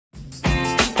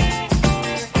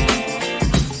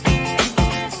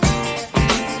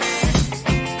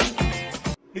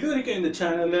இந்த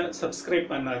சேனலை subscribe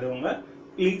பண்ணாதவங்க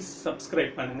please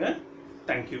subscribe பண்ணுங்க.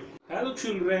 Thank you. Hello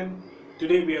children.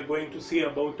 Today we are going to see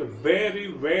about a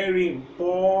very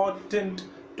important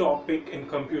topic in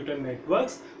computer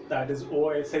networks, that is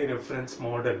Osi Reference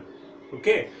Model.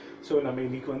 Okay, so நம்ம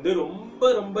இன்னைக்கு வந்து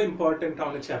ரொம்ப important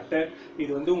ஆன chapter.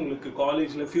 இது வந்து உங்களுக்கு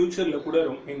காலேஜ்ல ஃபியூச்சர்ல கூட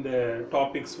இந்த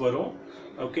டாபிக்ஸ் வரும்.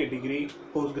 Okay, degree,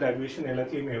 post graduation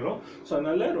எல்லாத்துலயுமே வரும். So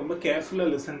அதனால ரொம்ப கேர்ஃபுல்லா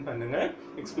லிசன் பண்ணுங்க.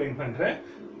 எக்ஸ்பிளைன் பண்றேன்.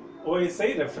 Osi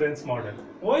Reference Model.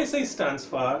 Osi stands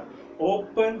for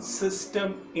Open System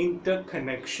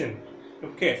Interconnection.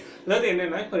 Okay, அதாவது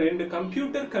என்னன்னா இப்ப ரெண்டு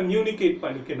கம்ப்யூட்டர் கம்யூனிகேட்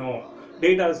பண்ணிக்கணும்,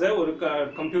 டேட்டாஸை ஒரு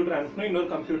கம்ப்யூட்டர் அனுப்பணும், இன்னொரு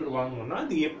கம்ப்யூட்டர் வாங்கணும்னா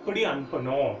அது எப்படி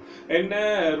அனுப்பணும், என்ன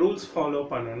ரூல்ஸ் ஃபாலோ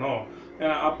பண்ணணும்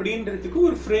அப்படின்றதுக்கு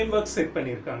ஒரு ஃப்ரேம் ஒர்க் செட்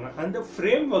பண்ணியிருக்காங்க. அந்த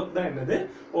ஃப்ரேம் ஒர்க் தான் என்னது,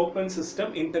 ஓப்பன்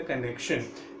சிஸ்டம் இன்டர் கனெக்ஷன்.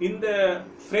 இந்த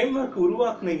ஃப்ரேம் ஒர்க்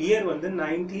உருவாக்குன இயர் வந்து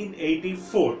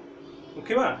 1984.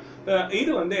 ஓகேவா,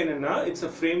 இது வந்து என்னன்னா இட்ஸ்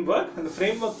அ ஃப்ரேம் ஒர்க். அந்த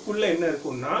ஃப்ரேம் ஒர்க்குள்ள என்ன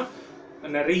இருக்கும்னா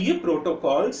நிறைய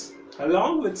protocols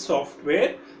along with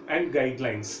software and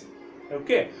guidelines.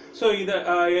 Okay, so இது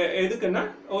எதுக்குன்னா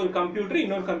ஒரு கம்ப்யூட்டர்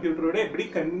இன்னொரு கம்ப்யூட்டரோட எப்படி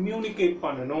கம்யூனிகேட்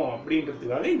பண்ணணும்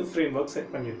அப்படின்றதுக்காக இந்த ஃப்ரேம் ஒர்க்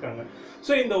செட் பண்ணியிருக்காங்க.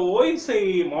 ஸோ இந்த ஓஎஸ்ஐ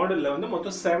மாடலில் வந்து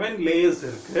மொத்தம் 7 லேயர்ஸ்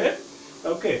இருக்கு.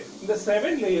 ஓகே, இந்த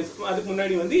 7 லேயர்ஸ் அதுக்கு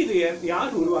முன்னாடி வந்து இது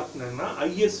யார் உருவாக்குனாங்கன்னா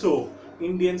ISO,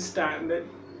 Indian standard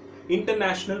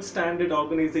international standard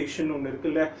organisation ஒன்று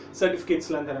இருக்குல்ல,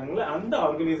 சர்டிஃபிகேட்ஸ்லாம் தராங்களே, அந்த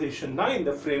ஆர்கனைசேஷன் தான்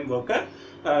இந்த ஃப்ரேம் ஒர்க்கை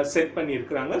செட்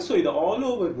பண்ணியிருக்கிறாங்க. ஸோ இது ஆல்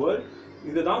ஓவர் வேர்ல்ட்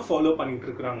இதுதான் ஃபாலோ பண்ணிட்டு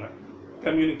இருக்கிறாங்க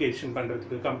கம்யூனிகேஷன்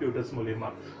பண்ணுறதுக்கு கம்ப்யூட்டர்ஸ் மூலமா.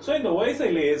 ஸோ இந்த ஓஎஸ்ஐ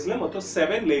லேயர்ஸில் மொத்தம்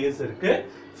 7 லேயர்ஸ் இருக்கு.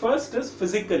 First is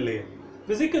physical layer.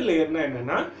 Physical லேயர்னா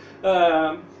என்னன்னா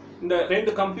இந்த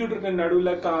ரெண்டு கம்ப்யூட்டருக்கு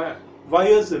நடுவில்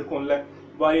வயர்ஸ் இருக்கும்ல,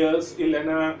 வயர்ஸ்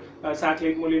இல்லைன்னா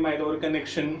சேட்டலைட் மூலியமா ஏதோ ஒரு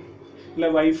கனெக்ஷன் இல்லை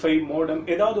வைஃபை மோடம்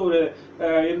ஏதாவது ஒரு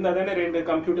இருந்தால் தானே ரெண்டு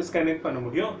கம்ப்யூட்டர்ஸ் கனெக்ட் பண்ண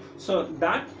முடியும். ஸோ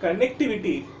தட்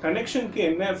கனெக்டிவிட்டி கனெக்ஷனுக்கு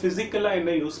என்ன ஃபிசிக்கலாக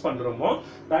என்ன யூஸ் பண்ணுறோமோ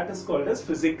that is called as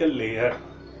physical layer.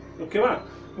 ஓகேவா,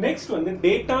 நெக்ஸ்ட் வந்து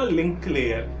டேட்டா லிங்க்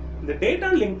லேயர். இந்த டேட்டா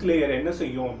லிங்க் லேயர் என்ன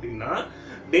செய்யும் அப்படின்னா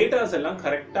டேட்டாஸ் எல்லாம்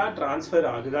கரெக்டாக டிரான்ஸ்ஃபர்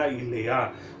ஆகுதா இல்லையா,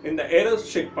 இந்த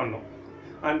எரர்ஸ் செக் பண்ணும்,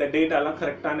 அந்த டேட்டாலாம்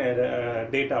கரெக்டான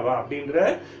டேட்டாவா அப்படின்ற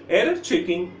எரர்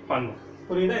செக்கிங் பண்ணும்.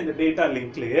 புரியுதா, இந்த டேட்டா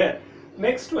லிங்க் லேயர்.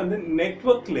 நெக்ஸ்ட் வந்து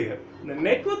நெட்வொர்க் லேயர். இந்த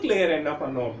நெட்வொர்க் லேயர் என்ன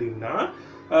பண்ணும் அப்படின்னா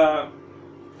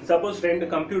சப்போஸ் ரெண்டு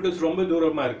கம்ப்யூட்டர்ஸ் ரொம்ப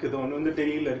தூரமாக இருக்குது, ஒன்று வந்து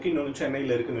டெல்லியில் இருக்குது, இன்னொன்று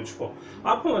சென்னையில் இருக்குன்னு வச்சுப்போம்.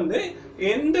 அப்போ வந்து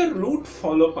எந்த ரூட்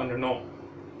ஃபாலோ பண்ணணும்,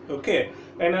 ஓகே,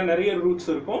 ஏன்னா நிறைய ரூட்ஸ்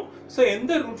இருக்கும். ஸோ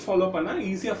எந்த ரூட் ஃபாலோ பண்ணால்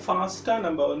ஈஸியாக ஃபாஸ்ட்டாக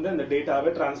நம்ம வந்து அந்த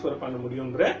டேட்டாவை ட்ரான்ஸ்ஃபர் பண்ண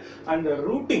முடியுன்ற அந்த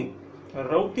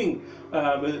ரூட்டிங்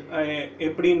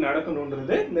எப்படி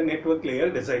நடக்கணுன்றது இந்த நெட்வொர்க்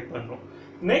லேயர் டிசைட் பண்ணும்.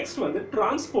 நெக்ஸ்ட் வந்து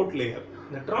டிரான்ஸ்போர்ட் லேயர்.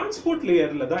 இந்த டிரான்ஸ்போர்ட்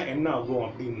லேயர்ல தான் என்ன ஆகும்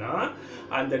அப்படின்னா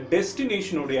அந்த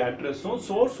டெஸ்டினேஷனுடைய அட்ரஸும்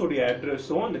சோர்ஸோடைய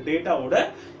அட்ரஸும் அந்த டேட்டாவோட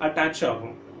அட்டாச்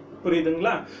ஆகும்.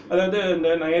 புரியுதுங்களா, அதாவது இந்த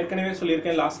நான் ஏற்கனவே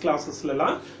சொல்லியிருக்கேன் லாஸ்ட்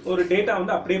கிளாஸஸ்லாம், ஒரு டேட்டா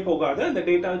வந்து அப்படியே போகாது, அந்த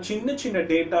டேட்டா சின்ன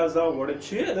டேட்டாஸாக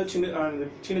உடைச்சு அதாவது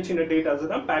சின்ன டேட்டாஸ்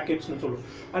தான் பேக்கெட்ஸ்னு சொல்லுவோம்.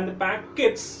 அந்த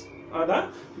பேக்கெட்ஸ் அதான்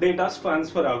டேட்டாஸ்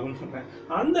ட்ரான்ஸ்ஃபர் ஆகும்னு சொன்னேன்.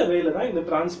 அந்த வேலை தான் இந்த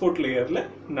டிரான்ஸ்போர்ட் லேயர்ல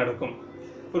நடக்கும்.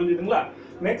 புரிஞ்சுதுங்களா.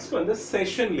 நெக்ஸ்ட் வந்து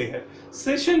செஷன் லேயர்.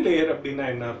 செஷன் லேயர் அப்படின்னா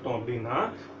என்ன அர்த்தம் அப்படின்னா,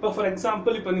 இப்போ ஃபார்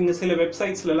எக்ஸாம்பிள் இப்போ நீங்கள் சில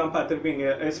வெப்சைட்ஸ்லாம் பார்த்துருப்பீங்க,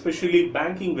 எஸ்பெஷலி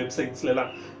பேங்கிங் வெப்சைட்ஸ்லாம்.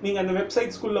 நீங்கள் அந்த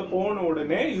வெப்சைட்ஸ்குள்ளே போன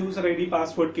உடனே யூசர் ஐடி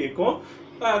பாஸ்வேர்ட் கேட்கும்.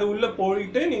 அது உள்ளே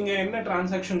போயிட்டு நீங்கள் என்ன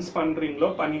டிரான்சாக்ஷன்ஸ் பண்ணுறீங்களோ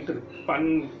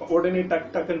உடனே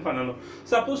டக்குன்னு பண்ணணும்.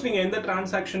 சப்போஸ் நீங்கள் எந்த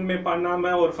டிரான்சாக்ஷனுமே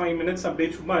பண்ணாமல் ஒரு 5 minutes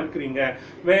அப்படியே சும்மா இருக்கிறீங்க,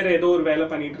 வேற ஏதோ ஒரு வேலை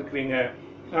பண்ணிட்டு இருக்கிறீங்க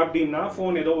அப்படின்னா,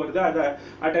 ஃபோன் ஏதோ வருது அதை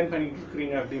அட்டென்ட் பண்ணிட்டு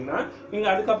இருக்கிறீங்க அப்படின்னா,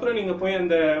 நீங்கள் அதுக்கப்புறம் நீங்கள் போய்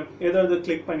அந்த ஏதாவது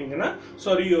கிளிக் பண்ணீங்கன்னா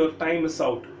sorry your time is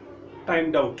out,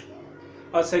 timed out,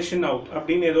 session out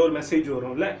அப்படின்னு ஏதோ ஒரு மெசேஜ்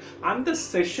வரும்ல, அந்த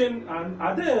செஷன்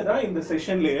அதை தான் இந்த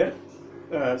செஷன் லேயர்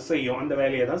செய்யும், அந்த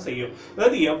வேலையை தான் செய்யும்.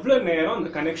 அதாவது எவ்வளோ நேரம் அந்த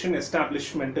கனெக்ஷன்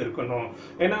எஸ்டாப்ளிஷ்மெண்ட் இருக்கணும்.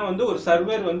 ஏன்னா வந்து ஒரு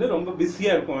சர்வர் வந்து ரொம்ப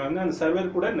பிஸியாக இருக்கும், அந்த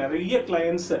சர்வர் கூட நிறைய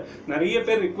கிளையன்ட்ஸ் நிறைய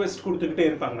பேர் ரிக்வெஸ்ட் கொடுத்துக்கிட்டே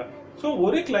இருப்பாங்க. ஸோ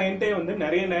ஒரு கிளையண்ட்டே வந்து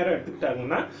நிறைய நேரம்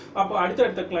எடுத்துக்கிட்டாங்கன்னா அப்போ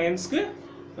அடுத்தடுத்த கிளையண்ட்ஸ்க்கு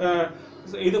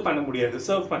இது பண்ண முடியாது,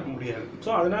 சர்வ் பண்ண முடியாது. ஸோ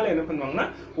அதனால என்ன பண்ணுவாங்கன்னா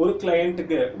ஒரு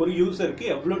கிளையண்ட்டுக்கு ஒரு யூசருக்கு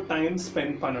எவ்வளோ டைம்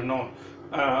ஸ்பெண்ட் பண்ணணும்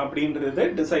அப்படின்றத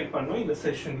டிசைட் பண்ணும் இந்த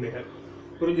செஷன் லேயர்.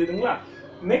 புரிஞ்சுதுங்களா.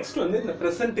 நெக்ஸ்ட் வந்து இந்த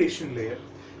ப்ரெசன்டேஷன் லேயர்.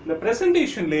 இந்த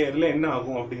ப்ரெசன்டேஷன் லேயர்ல என்ன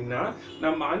ஆகும் அப்படின்னா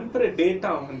நம்ம அனுப்புகிற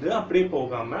டேட்டா வந்து அப்படியே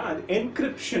போகாமல் அது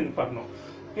என்கிரிப்ஷன் பண்ணும்.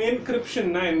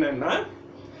 என்கிரிப்ஷன்னா என்னன்னா,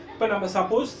 இப்போ நம்ம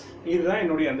சப்போஸ் இதுதான்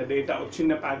என்னுடைய அந்த டேட்டா, ஒரு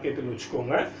சின்ன பேக்கெட்னு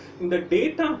வச்சுக்கோங்க. இந்த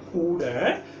டேட்டா கூட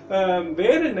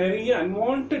வேற நிறைய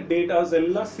அன்வான்ட் டேட்டாஸ்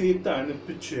எல்லாம் சேர்த்து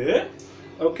அனுப்பிச்சு,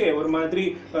 ஓகே, ஒரு மாதிரி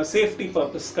சேஃப்டி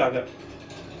பர்பஸ்க்காக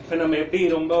இப்போ நம்ம எப்படி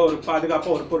ரொம்ப ஒரு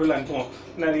பாதுகாப்பாக ஒரு பொருள் அனுப்புவோம்,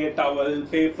 நிறைய டவல்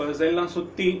பேப்பர்ஸ் எல்லாம்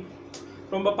சுற்றி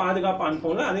ரொம்ப பாதுகாப்பாக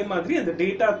அனுப்புவோம்ல, அதே மாதிரி அந்த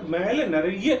டேட்டாக்கு மேலே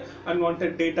நிறைய அன்வான்ட்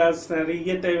டேட்டாஸ்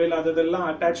நிறைய தேவையில்லாததெல்லாம்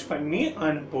அட்டாச் பண்ணி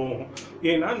அனுப்புவோம்.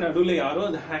 ஏன்னா நடுவில் யாரும்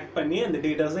அதை ஹேக் பண்ணி அந்த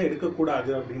டேட்டாஸை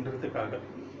எடுக்கக்கூடாது அப்படின்றதுக்காக.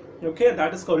 Okay,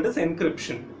 that is called as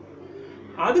encryption.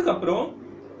 அதுக்கப்புறம்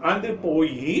அது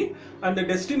போய் அந்த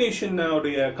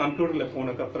டெஸ்டினேஷனுடைய கம்ப்யூட்டரில்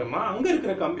போனதுக்கப்புறமா அங்கே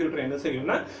இருக்கிற கம்ப்யூட்டர் என்ன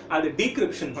செய்யும்னா அது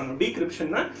டீக்ரிப்ஷன் பண்ணும்.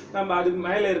 டீக்ரிப்ஷன்னா நம்ம அதுக்கு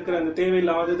மேலே இருக்கிற அந்த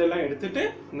தேவையில்லாததெல்லாம் எடுத்துட்டு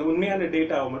இந்த உண்மையான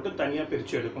டேட்டாவை மட்டும் தனியாக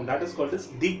பிரித்து எடுக்கும். That is called is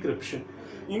decryption.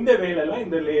 இந்த வேலைலாம்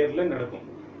இந்த லேயரில் நடக்கும்,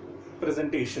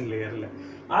 ப்ரெசன்டேஷன் லேயரில்.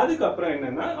 அதுக்கப்புறம்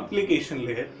என்னன்னா அப்ளிகேஷன்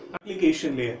லேயர்.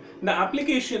 இந்த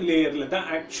அப்ளிகேஷன் லேயரில் தான்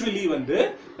ஆக்சுவலி வந்து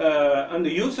அந்த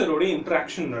யூசரோட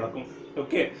இன்ட்ராக்ஷன் நடக்கும்.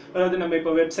 ஓகே, அதாவது நம்ம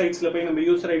இப்போ வெப்சைட்ஸில் போய் நம்ம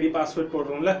யூசர் ஐடி பாஸ்வேர்ட்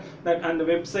போடுறோம்ல, அந்த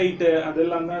வெப்சைட்டு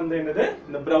அதெல்லாம் தான் வந்து என்னது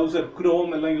இந்த ப்ரௌசர்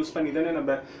க்ரோம் எல்லாம் யூஸ் பண்ணி தானே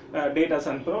நம்ம டேட்டாஸ்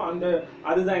அனுப்புகிறோம்.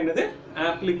 அதுதான் என்னது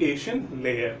application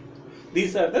layer.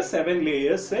 These are the 7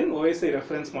 layers in Osi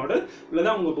Reference Model.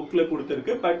 இவ்வளோதான் உங்கள் புக்கில்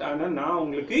கொடுத்துருக்கு. பட் ஆனால் நான்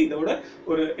உங்களுக்கு இதோட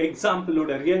ஒரு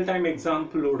எக்ஸாம்பிளோட ரியல் டைம்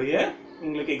எக்ஸாம்பிளோடைய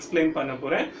உங்களுக்கு எக்ஸ்பிளைன் பண்ண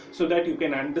போகிறேன், so that you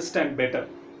can understand better.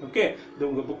 Okay, இது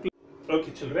உங்கள் புக்கில்.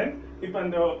 ஓகே சில்ட்ரன், இப்போ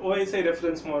அந்த ஓஎஸ்ஐ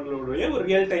ரெஃபரன்ஸ் மாடலோடைய ஒரு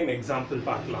ரியல் டைம் எக்ஸாம்பிள்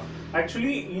பார்க்கலாம்.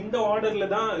 ஆக்சுவலி இந்த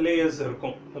ஆர்டரில் தான் லேயர்ஸ்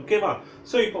இருக்கும். ஓகேவா?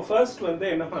 ஸோ இப்போ ஃபர்ஸ்ட் வந்து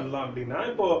என்ன பண்ணலாம் அப்படின்னா,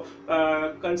 இப்போ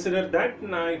கன்சிடர் தட்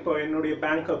நான் இப்போ என்னுடைய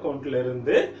பேங்க் அக்கௌண்ட்ல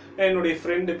இருந்து என்னுடைய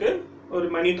ஃப்ரெண்டுக்கு ஒரு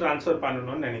மணி ட்ரான்ஸ்ஃபர்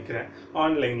பண்ணணும்னு நினைக்கிறேன்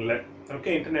ஆன்லைனில்.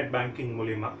 ஓகே, இன்டர்நெட் பேங்கிங்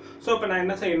மூலிமா. ஸோ இப்போ நான்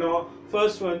என்ன செய்யணும்,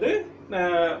 ஃபர்ஸ்ட் வந்து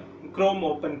க்ரோம்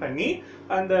ஓப்பன் பண்ணி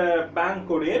அந்த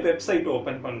பேங்க்கோடைய வெப்சைட்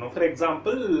ஓப்பன் பண்ணணும். ஃபார்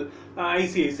எக்ஸாம்பிள்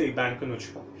ஐசிஐசிஐ பேங்க்னு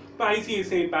வச்சுப்போம். இப்போ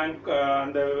ஐசிஐசிஐ பேங்க்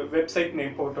அந்த வெப்சைட்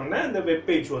நேம் போட்டோன்னே அந்த வெப்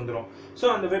பேஜ் வந்துடும். ஸோ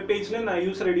அந்த வெப் பேஜில் நான்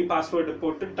யூசர் ஐடி பாஸ்வேர்டு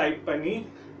போட்டு டைப் பண்ணி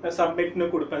சப்மிட்னு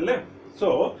கொடுப்பேன்ல. So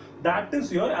that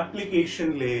is your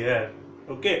application layer.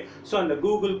 Okay, so அந்த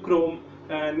Google Chrome,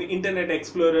 internet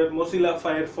explorer, Mozilla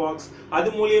Firefox அது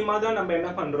மூலியமா தான் நம்ம என்ன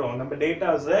பண்றோம், நம்ம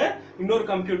டேட்டாஸை இன்னொரு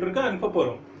கம்ப்யூட்டருக்கு அனுப்ப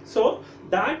போறோம். So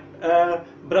that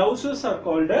browsers are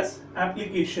called as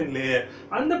application layer.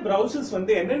 அந்த browsers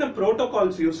வந்து என்னென்ன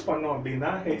protocols யூஸ் பண்ணோம்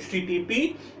அப்படின்னா HTTP,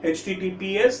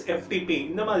 HTTPS, FTP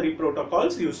இந்த மாதிரி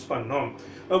protocols யூஸ் பண்ணோம்.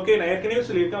 ஓகே, நான் ஏற்கனவே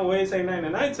சொல்லியிருக்கேன் OSI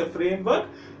என்னன்னா it's a framework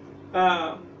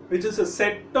which is a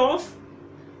set of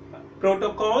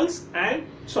protocols and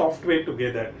software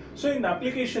together. So in the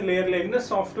application layer la enna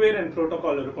software and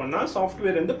protocol irukona,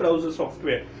 software and the browser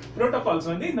software, protocols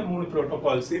வந்து இந்த மூணு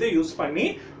protocols இதை use பண்ணி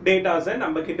டேட்டாஸை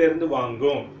நம்ம கிட்ட இருந்து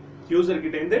வாங்கும். User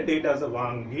கிட்ட இருந்து டேட்டாஸை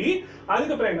வாங்கி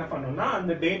அதுக்கப்புறம் என்ன பண்ணோம்னா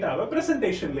அந்த டேட்டாவை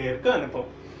பிரசன்டேஷன் லேயருக்கு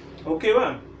அனுப்பும். ஓகேவா?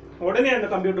 உடனே அந்த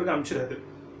கம்ப்யூட்டருக்கு அனுப்பிச்சிடாது.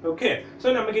 ஓகே, ஸோ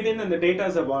நம்ம கிட்ட இருந்து அந்த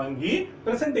டேட்டாஸை வாங்கி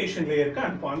பிரசன்டேஷன் லேயருக்கு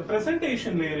அனுப்புவோம். அந்த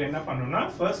பிரசன்டேஷன் லேயர் என்ன பண்ணணும்னா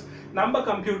ஃபர்ஸ்ட் நம்ம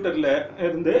கம்ப்யூட்டர்ல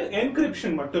இருந்து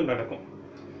என்கிரிப்ஷன் மட்டும் நடக்கும்.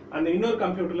 அந்த இன்னொரு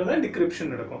கம்ப்யூட்டர்ல தான்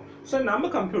டிகிரிப்ஷன் நடக்கும். ஸோ நம்ம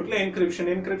கம்ப்யூட்டர்ல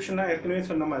என்கிரிப்ஷனா ஏற்கனவே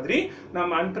சொன்ன மாதிரி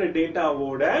நம்ம அனுப்புற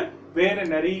டேட்டாவோட வேற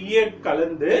நிறைய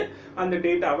கலந்து அந்த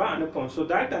டேட்டாவை அனுப்பும். ஸோ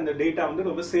தட் அந்த டேட்டா வந்து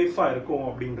ரொம்ப சேஃபா இருக்கும்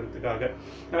அப்படின்றதுக்காக,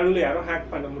 நடுவில் யாரும் ஹேக்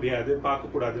பண்ண முடியாது,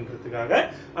 பார்க்கக்கூடாதுன்றதுக்காக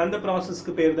அந்த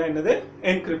ப்ராசஸ்க்கு பேர் தான் என்னது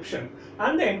என்கிரிப்ஷன்.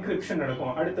 அந்த என்கிரிப்ஷன்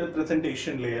நடக்கும் அடுத்த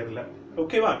பிரசன்டேஷன் லேயர்ல.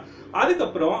 ஓகேவா?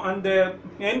 அதுக்கப்புறம் அந்த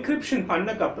என்கிரிப்ஷன்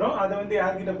பண்ணக்கப்புறம் அதை வந்து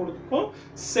யார்கிட்ட கொடுக்கும்,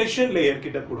 செஷன் லேயர்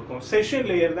கிட்ட கொடுக்கும். செஷன்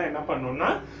லேயர் தான் என்ன பண்ணும்னா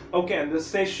ஓகே அந்த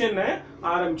செஷனை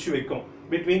ஆரம்பிச்சு வைக்கும்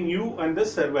between you and the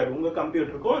server. உங்க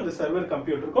கம்ப்யூட்டருக்கும் அந்த சர்வர்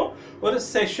கம்ப்யூட்டருக்கும் ஒரு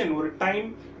செஷன், ஒரு டைம்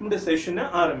இந்த செஷனை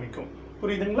ஆரம்பிக்கும்.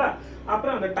 புரியுதுங்களா?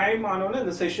 அப்புறம் அந்த டைம் ஆனோன்னு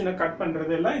அந்த செஷனை கட்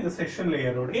பண்றது எல்லாம் இந்த செஷன்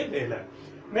லேயரோடைய வேலை.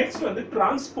 நெக்ஸ்ட் வந்து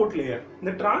டிரான்ஸ்போர்ட் லேயர்.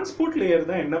 இந்த டிரான்ஸ்போர்ட் லேயர்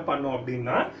தான் என்ன பண்ணும்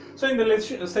அப்படின்னா, ஸோ இந்த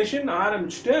செஷன்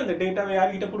ஆரம்பிச்சுட்டு அந்த டேட்டாவை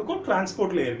யார்கிட்ட கொடுக்கும்,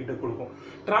 டிரான்ஸ்போர்ட் லேயர் கிட்ட கொடுக்கும்.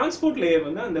 டிரான்ஸ்போர்ட் லேயர்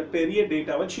வந்து அந்த பெரிய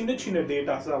டேட்டாவை சின்ன சின்ன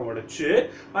டேட்டாஸா உடைச்சு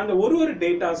அந்த ஒரு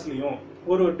டேட்டாஸ்லையும்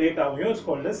ஒரு டேட்டாவையும் இஸ்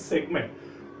கால்ட் அஸ் செக்மெண்ட்.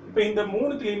 இப்போ இந்த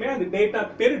மூணுத்துலையுமே அந்த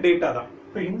டேட்டாக்கு பேர் டேட்டா தான்.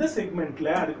 இப்போ இந்த செக்மெண்ட்ல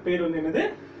அதுக்கு பேர் வந்து என்னது,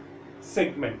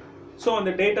 செக்மெண்ட். ஸோ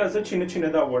அந்த டேட்டாஸை சின்ன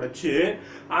சின்னதாக உடைச்சு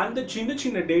அந்த சின்ன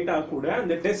சின்ன டேட்டா கூட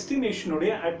அந்த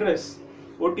டெஸ்டினேஷனுடைய அட்ரஸ்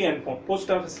ஒட்டி அனுப்போம்.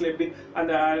 போஸ்ட் ஆஃபீஸில் எப்படி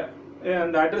அந்த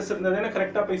அந்த அட்ரஸ் இருந்தால் தானே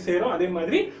கரெக்டாக போய் சேரும், அதே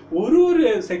மாதிரி ஒரு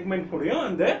செக்மெண்ட் கூடயும்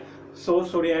அந்த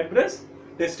சோர்ஸோடைய அட்ரஸ்,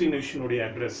 டெஸ்டினேஷனுடைய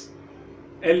அட்ரஸ்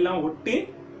எல்லாம் ஒட்டி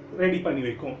ரெடி பண்ணி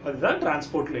வைக்கும். அதுதான்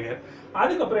டிரான்ஸ்போர்ட் லேயர்.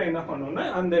 அதுக்கப்புறம் என்ன பண்ணோம்னா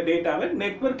அந்த டேட்டாவை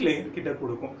நெட்வொர்க் லேயர் கிட்ட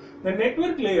கொடுக்கும். இந்த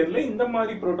நெட்வொர்க் லேயர்ல இந்த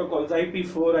மாதிரி ப்ரோட்டோகால்ஸ்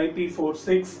IP4,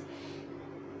 IP46,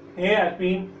 ARP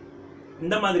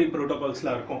இந்த மாதிரி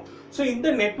ப்ரோட்டோகால்ஸ்லாம் இருக்கும். ஸோ இந்த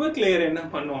நெட்வொர்க் லேயர் என்ன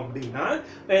பண்ணும் அப்படின்னா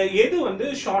எது வந்து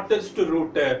ஷார்ட்டஸ்ட்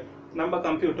ரூட்டு நம்ம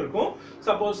கம்ப்யூட்டருக்கும்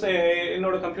சப்போஸ்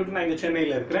என்னோட கம்ப்யூட்டர் நான் இங்கே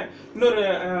சென்னையில் இருக்கிறேன், இன்னொரு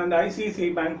அந்த ஐசிஐசிஐ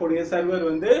பேங்கோடைய சர்வர்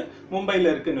வந்து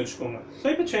மும்பையில் இருக்குன்னு வச்சுக்கோங்க. ஸோ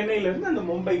இப்போ சென்னையிலேருந்து அந்த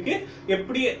மும்பைக்கு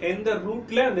எப்படி எந்த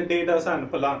ரூட்டில் அந்த டேட்டாஸை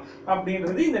அனுப்பலாம்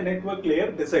அப்படின்றது இந்த நெட்வொர்க்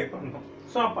லேயர் டிசைட் பண்ணணும்.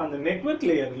 ஸோ அப்போ அந்த நெட்வொர்க்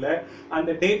லேயரில்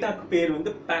அந்த டேட்டாக்கு பேர்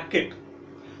வந்து பேக்கெட்.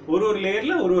 ஒரு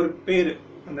லேயரில் ஒரு பேர்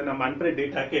அந்த நம்ம அனுப்புற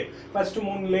டேட்டாக்கே. ஃபர்ஸ்ட்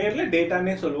 3 லேயர்ல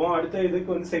டேட்டானே சொல்லுவோம், அடுத்த இதுக்கு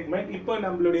வந்து செக்மெண்ட். இப்போ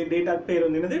நம்மளுடைய டேட்டா பேர்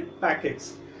வந்து என்னது, பேக்கெட்ஸ்.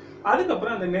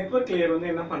 அதுக்கப்புறம் அந்த நெட்வொர்க் லேயர் வந்து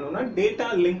என்ன பண்ணுவோம்னா டேட்டா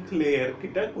லிங்க் லேயர்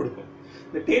கிட்ட கொடுக்கும்.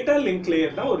 இந்த டேட்டா லிங்க்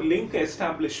லேயர் தான் ஒரு லிங்க்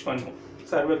எஸ்டாப்ளிஷ் பண்ணும்,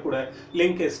 சர்வர் கூட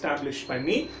லிங்க் எஸ்டாப்ளிஷ்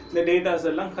பண்ணி இந்த டேட்டாஸ்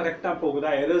எல்லாம் கரெக்டாக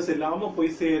போகுதா, எரர்ஸ் இல்லாமல்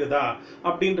போய் சேருதா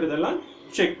அப்படின்றதெல்லாம்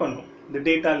செக் பண்ணும் இந்த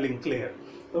டேட்டா லிங்க் லேயர்.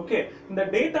 ஓகே, இந்த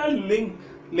டேட்டா லிங்க்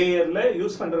லேயர்ல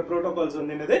யூஸ் பண்ற புரோட்டோகால்ஸ்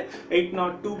வந்து என்னது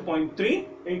 802.3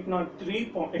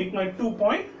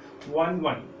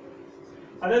 802.11.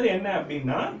 அதாவது என்ன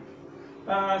அப்படின்னா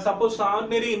suppose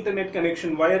ordinary internet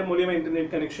connection, wire மூலியமா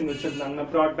இன்டர்நெட் கனெக்ஷன் வச்சிருந்தாங்கன்னா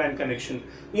ப்ராட்பேண்ட் கனெக்ஷன்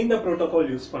இந்த புரோட்டோகால்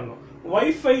யூஸ் பண்ணும்.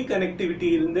 வைஃபை கனெக்டிவிட்டி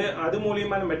இருந்து அது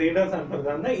மூலியமா நம்ம டேட்டாஸ்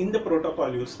அனுப்புறதா இருந்தா இந்த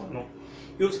புரோட்டோகால் யூஸ் பண்ணும்.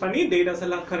 யூஸ் பண்ணி டேட்டாஸ்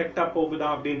எல்லாம் கரெக்டா போகுதா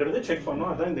அப்படின்றது செக்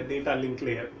பண்ணும். அதான் இந்த data link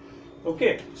layer. Okay,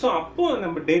 so அப்போ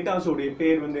நம்ம டேட்டாஸ் உடைய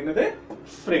பேர் வந்து என்னது,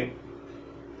 ஃப்ரேம்.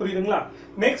 புரியுதுங்களா?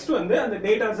 நெக்ஸ்ட் வந்து அந்த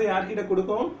டேட்டாஸை யார்கிட்ட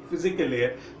கொடுக்கும், பிசிக்கல்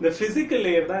லேயர். இந்த பிசிக்கல்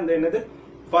லேயர் தான் இந்த என்னது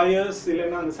வயர்ஸ்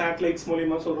இல்லைன்னா அந்த சேட்டலைட்ஸ்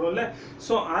மூலியமா சொல்றோம்ல.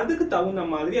 ஸோ அதுக்கு தகுந்த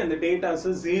மாதிரி அந்த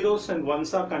டேட்டாஸை 0s and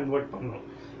 1s கன்வெர்ட் பண்ணணும்.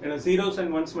 ஏன்னா 0s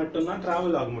and 1s மட்டும்தான்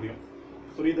டிராவல் ஆக முடியும்.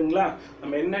 புரியுதுங்களா?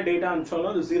 நம்ம என்ன டேட்டா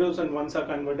அனுப்பிச்சாலும் அது 0s and 1s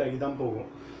கன்வெர்ட் ஆகி தான் போகும்.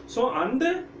 ஸோ அந்த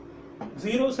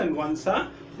 0s and 1s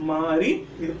மாறி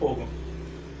இது போகும்.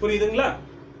 புரியுதுங்களா?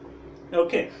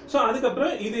 ஓகே, ஸோ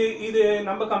அதுக்கப்புறம் இது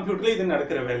நம்ம கம்ப்யூட்டர்ல இது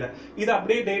நடக்கிற வேலை. இது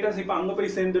அப்படியே டேட்டாஸ் இப்போ அங்கே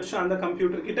போய் சேர்ந்துருச்சு அந்த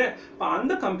கம்ப்யூட்டர் கிட்ட. இப்போ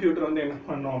அந்த கம்ப்யூட்டர் வந்து என்ன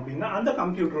பண்ணோம் அப்படின்னா அந்த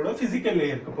கம்ப்யூட்டரோட பிசிக்கல்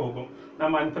லேயருக்கு போகும்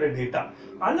நம்ம அனுப்புற டேட்டா.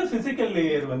 அந்த பிசிக்கல்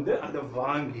லேயர் வந்து அதை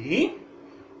வாங்கி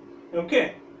ஓகே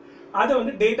அதை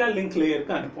வந்து டேட்டா லிங்க்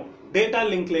லேயருக்கு அனுப்பும். டேட்டா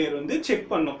லிங்க் லேயர் வந்து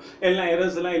செக் பண்ணும் எல்லாம்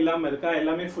எரர்ஸ் எல்லாம் இல்லாமல் இருக்கா,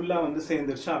 எல்லாமே ஃபுல்லாக வந்து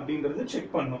சேர்ந்துருச்சா அப்படின்றது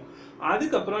செக் பண்ணும்.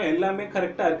 அதுக்கப்புறம் எல்லாமே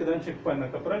கரெக்டாக இருக்குதான்னு செக்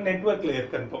பண்ணதுக்கப்புறம் நெட்வொர்க்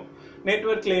லேயருக்கு அனுப்பும்.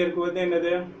 நெட்வொர்க் லேயருக்கு வந்து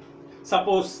என்னது,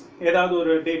 சப்போஸ் ஏதாவது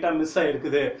ஒரு டேட்டா மிஸ்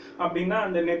ஆயிருக்குது அப்படின்னா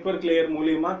அந்த நெட்வொர்க் லேயர்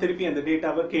மூலியமா திருப்பி அந்த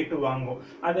டேட்டாவை கேட்டு வாங்கும்.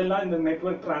 அதெல்லாம் இந்த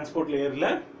நெட்வொர்க் டிரான்ஸ்போர்ட் லேயர்ல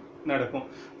நடக்கும்.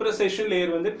 அப்புறம் செஷன்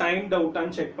லேயர் வந்து டைம்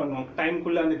அவுட்டான்னு செக் பண்ணுவோம்,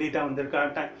 டைம்குள்ள அந்த டேட்டா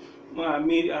வந்திருக்கா,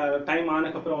 டைம்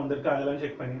ஆனதுக்கப்புறம் வந்திருக்கா அதெல்லாம்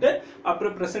செக் பண்ணிட்டு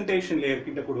அப்புறம் ப்ரெசன்டேஷன் லேயர்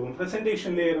கிட்ட கொடுக்கும்.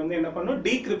 ப்ரெசன்டேஷன் லேயர் வந்து என்ன பண்ணும்,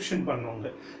 டீக்ரிப்ஷன் பண்ணுவாங்க.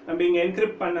 நம்ம இங்கே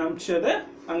என்கிரிப்ட் பண்ண அமிச்சதை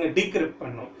அங்கே டீக்ரிப்ட்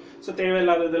பண்ணும். ஸோ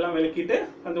தேவையில்லாததெல்லாம் விளக்கிட்டு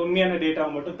அந்த உண்மையான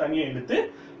டேட்டாவை மட்டும் தனியாக எடுத்து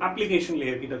அப்ளிகேஷன்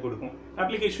லேயர் கிட்ட கொடுக்கும்.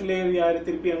 அப்ளிகேஷன் லேயர் யார்,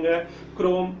 திருப்பி அங்கே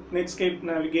குரோம், நெட்ஸ்கேப்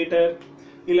நேவிகேட்டர்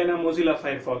இல்லைன்னா மொசிலா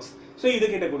ஃபயர்ஃபாக்ஸ். ஸோ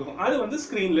இது கிட்ட கொடுக்கும். அது வந்து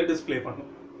ஸ்க்ரீனில் டிஸ்பிளே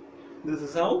பண்ணும். This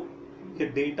is how the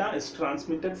data is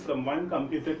transmitted from one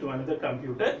computer to another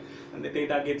computer and the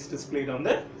data gets displayed on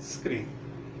the screen.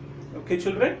 Okay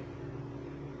children,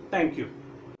 thank you.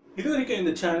 இதுவரைக்கும்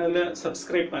இந்த சேனலை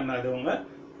சப்ஸ்கிரைப் பண்ணாதவங்க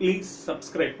ப்ளீஸ்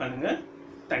சப்ஸ்கிரைப் பண்ணுங்க.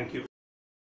 Thank you.